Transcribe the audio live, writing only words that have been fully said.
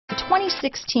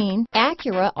2016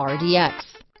 Acura RDX.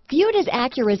 Viewed as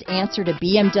Acura's answer to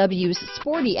BMW's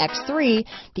sporty X3,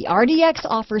 the RDX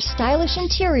offers stylish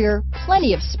interior,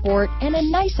 plenty of sport, and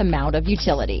a nice amount of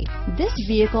utility. This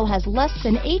vehicle has less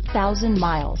than 8,000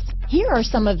 miles. Here are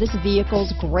some of this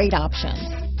vehicle's great options: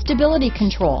 stability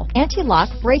control, anti-lock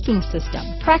braking system,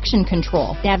 traction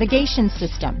control, navigation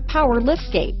system, power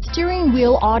liftgate, steering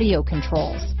wheel audio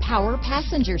controls, power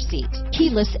passenger seat,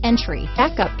 keyless entry,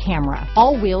 backup camera,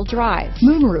 all-wheel drive,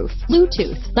 moonroof,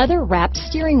 Bluetooth, leather-wrapped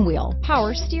steering wheel,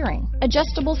 power steering,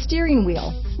 adjustable steering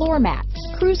wheel, floor mats,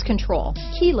 cruise control,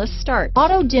 keyless start,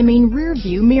 auto-dimming rear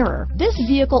view mirror. This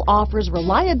vehicle offers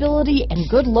reliability and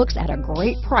good looks at a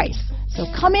great price. So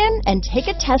come in and take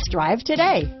a test drive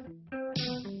today.